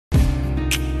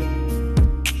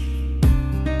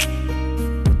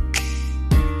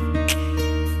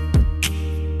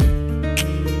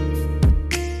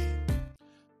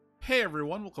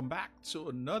welcome back to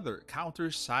another counter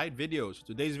side video. So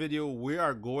today's video we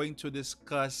are going to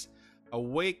discuss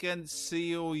Awakened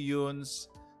Seo Yoon's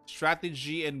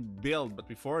strategy and build. But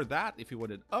before that, if you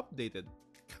wanted updated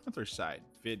counter side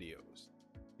videos,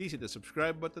 please hit the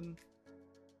subscribe button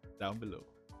down below.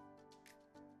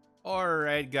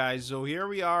 Alright guys, so here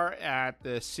we are at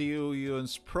the Seo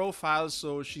Yoon's profile.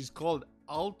 So she's called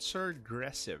Ultra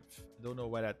Aggressive. I don't know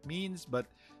what that means, but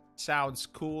sounds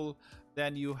cool.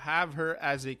 Then you have her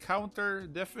as a counter,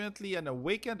 definitely an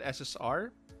Awakened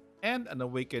SSR and an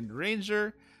Awakened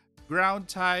Ranger, ground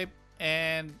type,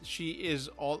 and she is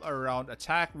all around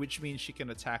attack, which means she can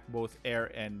attack both air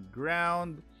and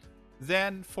ground.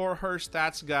 Then for her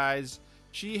stats, guys,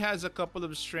 she has a couple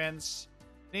of strengths,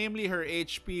 namely her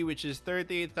HP, which is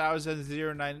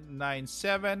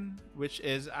 38,997, which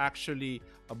is actually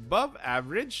above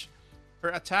average.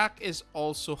 Her attack is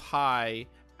also high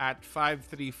at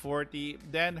 5340.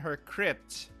 Then her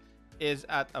crit is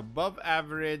at above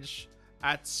average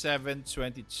at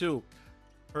 722.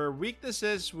 Her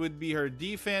weaknesses would be her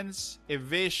defense,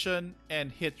 evasion,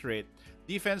 and hit rate.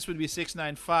 Defense would be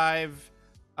 695.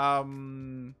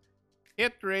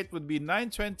 Hit rate would be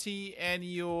 920, and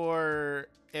your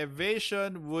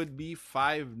evasion would be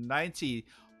 590.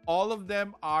 All of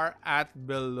them are at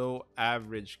below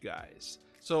average, guys.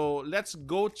 So let's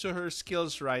go to her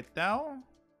skills right now.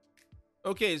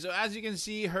 Okay, so as you can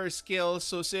see, her skills.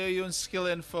 So Seo Yoon's skill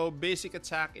info, basic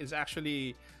attack is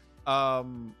actually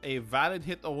a valid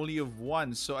hit only of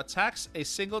 1. So attacks a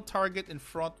single target in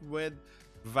front with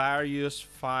various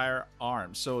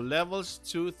firearms. So levels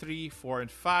 2, 3, 4,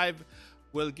 and 5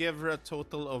 will give her a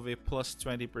total of a plus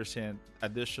 20%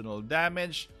 additional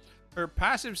damage. Her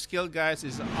passive skill, guys,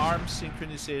 is arm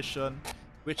synchronization,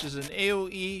 which is an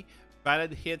AoE.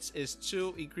 Valid hits is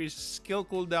 2, increases skill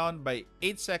cooldown by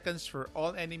 8 seconds for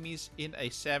all enemies in a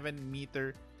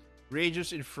 7-meter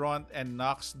radius in front and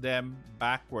knocks them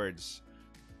backwards.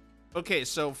 Okay,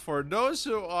 so for those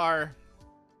who are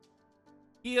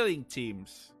healing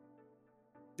teams,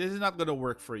 this is not going to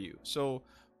work for you. So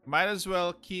might as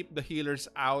well keep the healers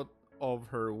out of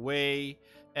her way.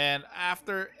 And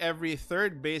after every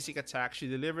third basic attack, she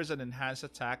delivers an enhanced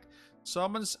attack,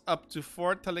 summons up to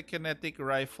 4 telekinetic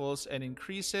rifles, and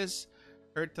increases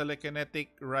her telekinetic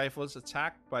rifles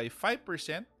attack by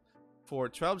 5% for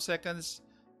 12 seconds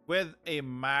with a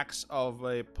max of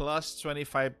a plus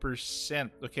 25%.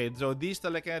 Okay, so these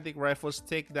telekinetic rifles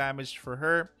take damage for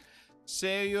her.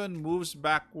 Seo Yoon moves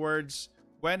backwards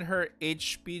when her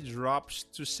HP drops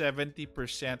to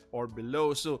 70% or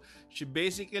below. So she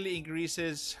basically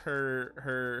increases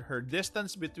her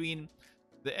distance between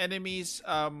the enemies,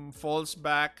 falls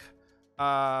back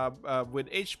with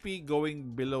HP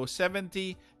going below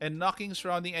 70 and knocking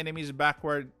surrounding enemies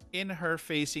backward in her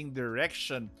facing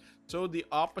direction. So the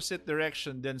opposite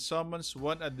direction, then summons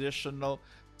 1 additional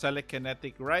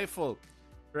telekinetic rifle.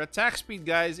 Her attack speed,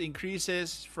 guys,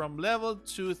 increases from level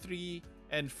 2, 3,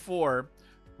 and 4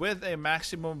 with a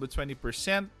maximum of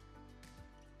 20%.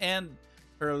 And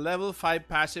her level 5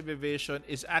 passive evasion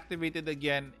is activated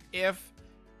again if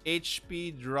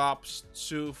HP drops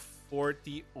to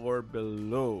 40 or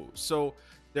below. So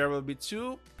there will be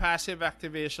 2 passive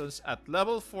activations at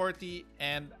level 40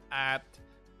 and at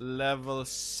level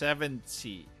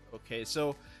 70. Okay,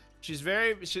 so she's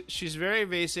very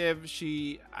evasive.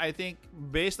 I think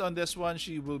based on this one,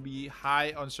 she will be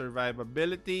high on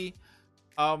survivability.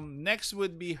 Next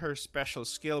would be her special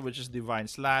skill, which is Divine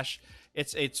Slash.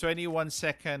 It's a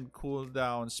 21-second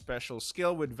cooldown special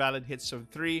skill with valid hits of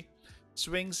 3.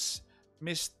 Swings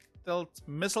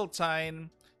missile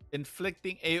time,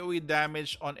 inflicting AoE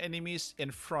damage on enemies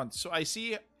in front. So I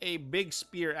see a big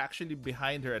spear actually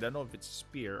behind her. I don't know if it's a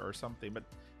spear or something, but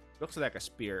it looks like a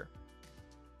spear.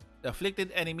 The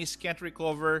afflicted enemies can't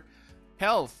recover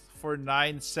health for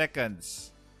 9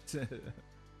 seconds.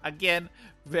 Again,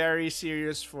 very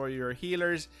serious for your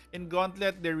healers. In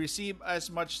Gauntlet, they receive as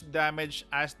much damage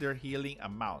as their healing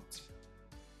amount.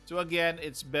 So again,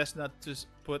 it's best not to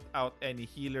put out any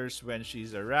healers when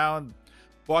she's around.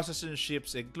 Bosses and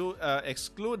ships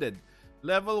excluded.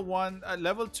 Level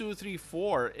 2, 3,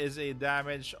 4 is a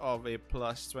damage of a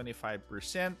plus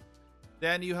 25%.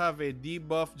 Then you have a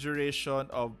debuff duration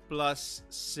of plus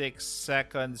 6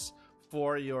 seconds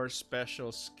for your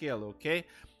special skill, okay?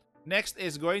 Next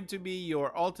is going to be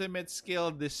your ultimate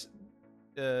skill.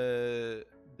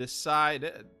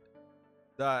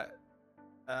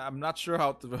 I'm not sure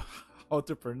how to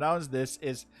pronounce this.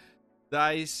 Is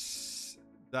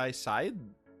Side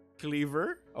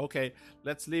Cleaver. Okay,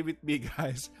 let's leave it be,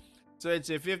 guys. So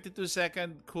it's a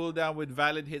 52-second cooldown with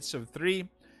valid hits of 3.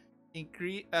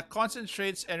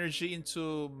 concentrates energy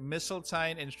into missile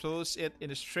time and throws it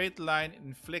in a straight line,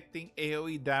 inflicting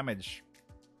AoE damage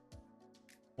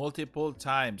multiple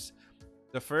times.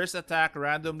 The first attack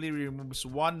randomly removes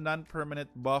one non-permanent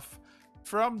buff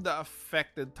from the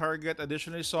affected target.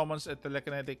 Additionally, summons a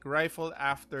telekinetic rifle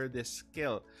after this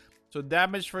skill. So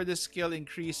damage for this skill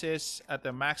increases at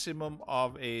a maximum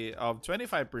of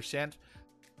 25%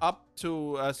 up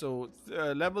to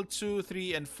level 2,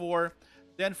 3, and 4.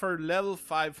 Then for level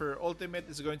 5 for ultimate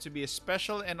is going to be a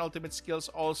special, and ultimate skills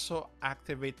also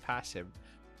activate passive.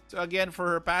 So again, for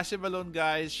her passive alone,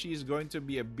 guys, she's going to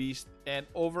be a beast, and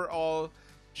overall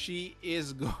she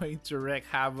is going to wreak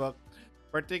havoc,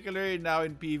 particularly now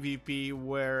in PvP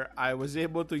where I was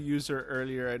able to use her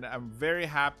earlier, and I'm very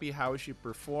happy how she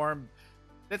performed.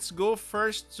 Let's go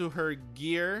first to her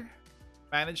gear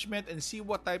management and see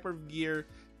what type of gear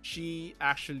she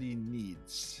actually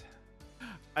needs.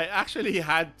 I actually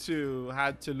had to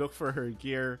look for her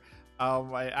gear.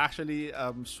 I actually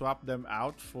swapped them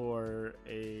out for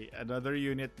a another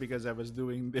unit because I was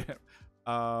doing the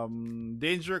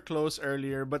danger close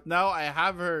earlier. But now I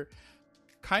have her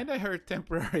kind of her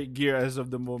temporary gear as of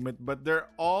the moment. But they're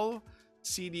all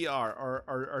CDR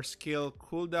or skill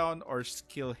cooldown or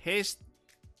skill haste.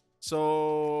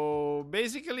 So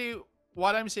basically,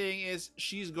 what I'm saying is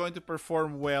she's going to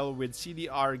perform well with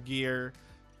CDR gear,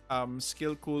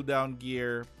 skill cooldown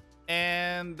gear,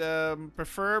 and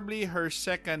preferably her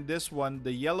second, this one,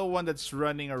 the yellow one that's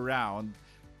running around.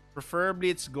 Preferably,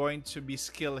 it's going to be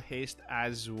skill haste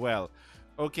as well.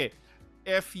 Okay,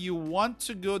 if you want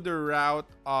to go the route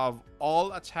of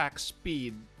all attack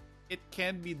speed, it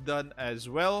can be done as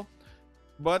well,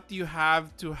 but you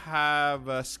have to have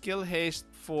a skill haste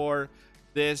for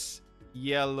this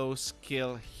yellow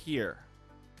skill here.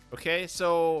 Okay,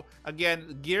 so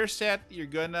again, gear set, you're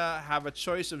gonna have a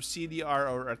choice of CDR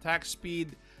or attack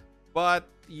speed, but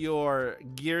your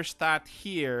gear stat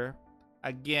here,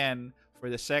 again, for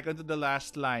the second to the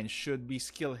last line, should be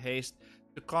skill haste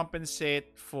to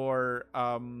compensate for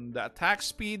the attack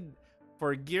speed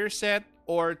for gear set,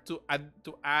 or to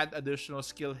add additional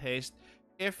skill haste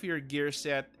if your gear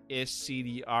set is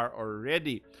CDR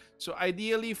already. So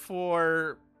ideally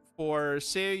for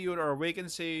Seo Yoon or Awakened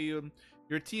Seo Yoon,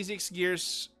 your T6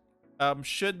 gears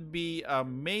should be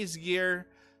maze gear.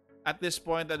 At this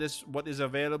point, that is what is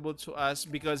available to us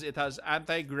because it has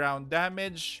anti-ground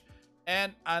damage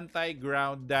and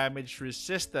anti-ground damage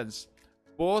resistance,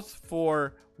 both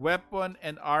for weapon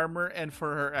and armor. And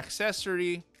for her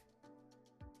accessory,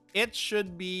 it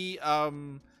should be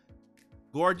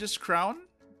Gorgeous Crown,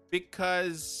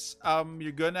 because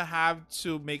you're gonna have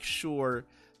to make sure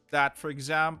that, for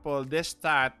example,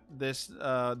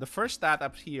 the first stat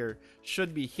up here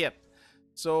should be hit.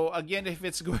 So again, if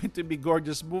it's going to be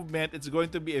Gorgeous Movement, it's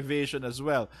going to be evasion as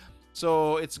well.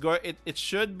 So it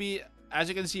should be, as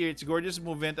you can see here, it's Gorgeous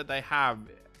Movement that I have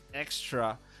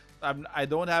extra. I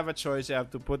don't have a choice. I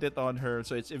have to put it on her.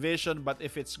 So it's evasion, but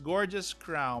if it's Gorgeous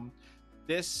Crown,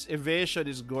 this evasion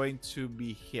is going to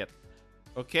be hit.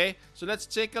 Okay, so let's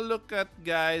take a look at,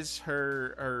 guys,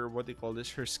 her what do you call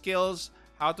this, her skills,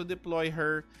 how to deploy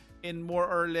her, in more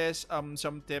or less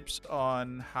some tips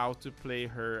on how to play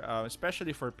her,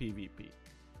 especially for PvP.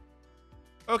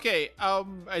 Okay,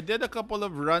 I did a couple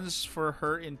of runs for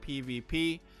her in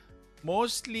PvP.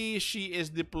 Mostly she is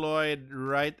deployed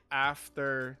right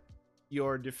after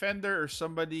your defender or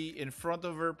somebody in front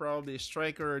of her, probably a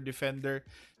striker or defender.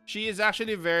 She is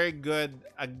actually very good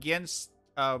against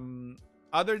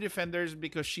other defenders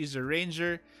because she's a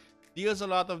ranger, deals a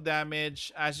lot of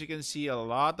damage. As you can see, a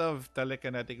lot of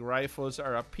telekinetic rifles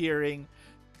are appearing,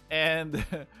 and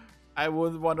I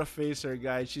wouldn't want to face her,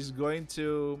 guys. She's going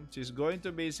to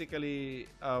basically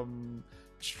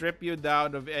strip you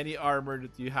down of any armor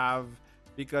that you have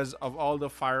because of all the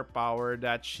firepower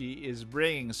that she is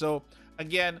bringing. So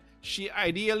again,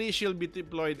 she'll be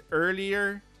deployed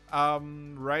earlier,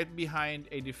 right behind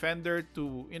a defender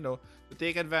to to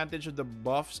take advantage of the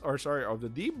buffs, or sorry, of the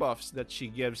debuffs that she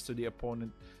gives to the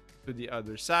opponent to the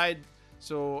other side.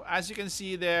 So as you can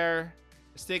see there,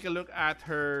 let's take a look at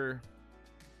her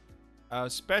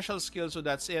special skill. So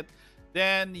that's it.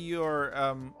 Then your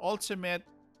ultimate,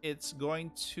 it's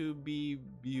going to be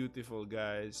beautiful,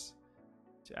 guys.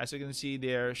 So as you can see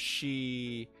there,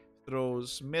 she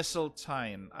throws missile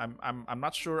time. I'm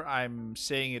not sure I'm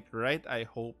saying it right. I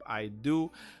hope I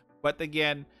do. But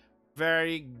again,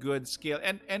 very good skill.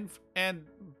 And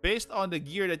based on the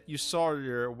gear that you saw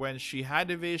earlier, when she had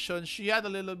evasion, she had a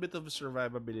little bit of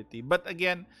survivability. But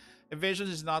again, evasion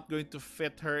is not going to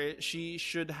fit her. She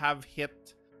should have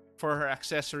hit for her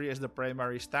accessory as the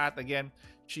primary stat. Again,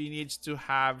 she needs to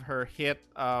have her hit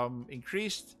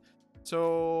increased.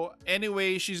 So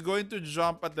anyway, she's going to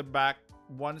jump at the back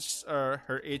once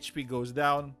her HP goes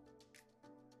down.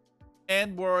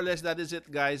 And more or less that is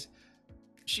it, guys.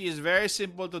 She is very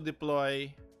simple to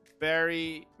deploy,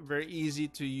 very easy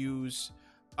to use.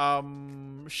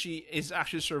 She is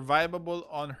actually survivable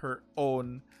on her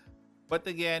own, but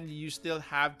again, you still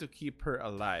have to keep her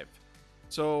alive.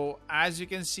 So as you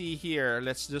can see here,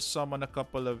 let's just summon a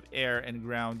couple of air and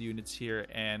ground units here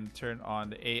and turn on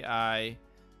the AI.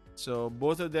 So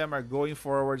both of them are going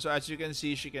forward. So as you can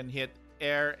see, she can hit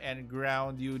air and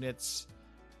ground units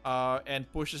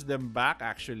and pushes them back,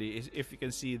 actually, if you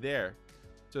can see there.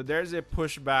 So there's a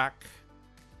pushback.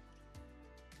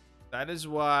 That is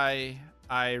why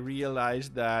I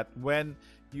realized that when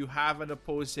you have an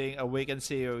opposing awakened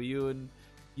Seo Yoon,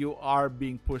 you are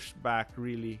being pushed back,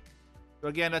 really. So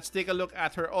again, let's take a look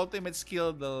at her ultimate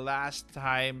skill the last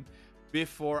time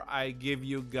before I give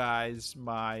you guys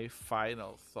my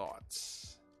final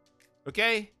thoughts.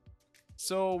 Okay,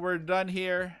 so we're done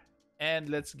here and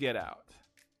let's get out.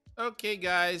 Okay,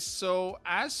 guys, so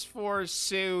as for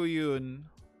Seo Yoon,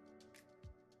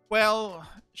 well,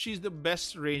 she's the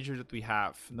best ranger that we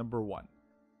have, number one.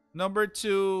 Number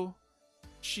two,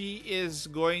 she is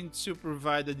going to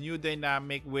provide a new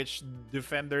dynamic which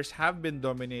defenders have been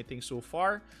dominating so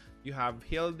far. You have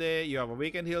Hilde, you have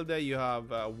Awakened Hilde, you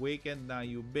have Awakened Na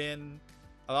Yubin.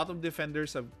 A lot of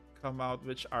defenders have come out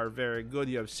which are very good.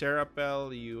 You have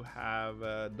Serapel, you have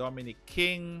Dominic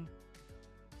King.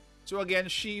 So again,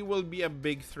 she will be a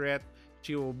big threat.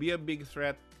 She will be a big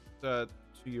threat to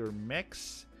your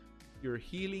mechs, your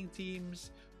healing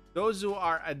teams. Those who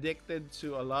are addicted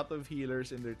to a lot of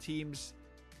healers in their teams,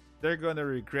 they're gonna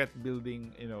regret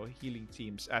building, healing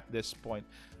teams at this point.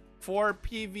 For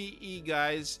PvE,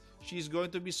 guys, she's going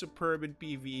to be superb in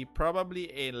PvE, probably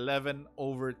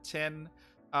 11/10.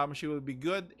 She will be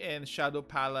good in Shadow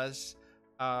Palace.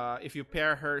 If you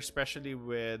pair her, especially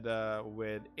with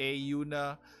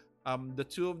Ayuna, the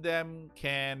two of them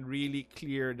can really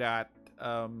clear that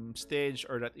stage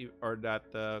or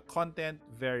that content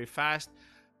very fast.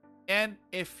 And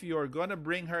if you're gonna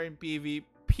bring her in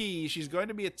PvP, she's going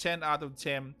to be a 10 out of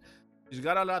 10. She's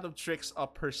got a lot of tricks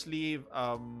up her sleeve.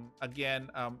 Again,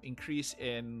 increase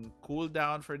in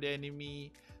cooldown for the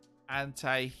enemy,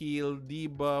 anti-heal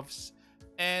debuffs,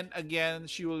 and again,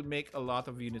 she will make a lot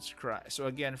of units cry. So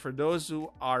again, for those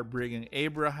who are bringing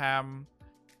Abraham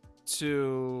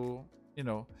to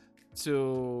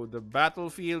to the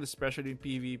battlefield, especially in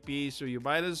PvP, so you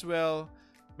might as well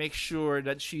make sure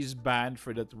that she's banned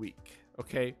for that week.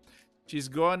 Okay, she's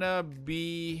gonna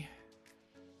be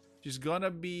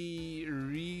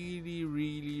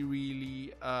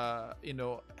really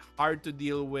hard to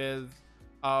deal with.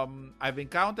 I've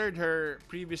encountered her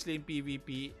previously in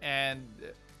PvP, and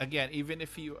again, even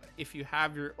if you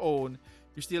have your own,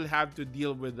 you still have to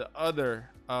deal with the other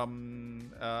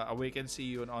Awakened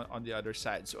Seo on the other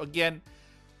side. So again,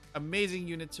 amazing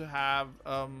unit to have.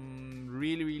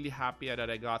 Really happy that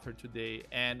I got her today,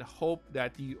 and hope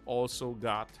that you also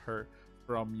got her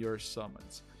from your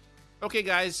summons. Okay,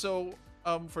 guys, so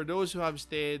for those who have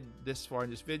stayed this far in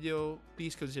this video,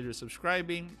 please consider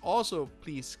subscribing. Also,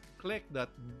 please click that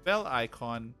bell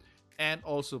icon and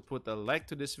also put a like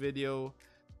to this video.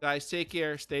 Guys, take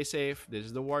care, stay safe. This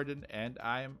is the Warden, and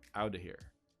I'm out of here.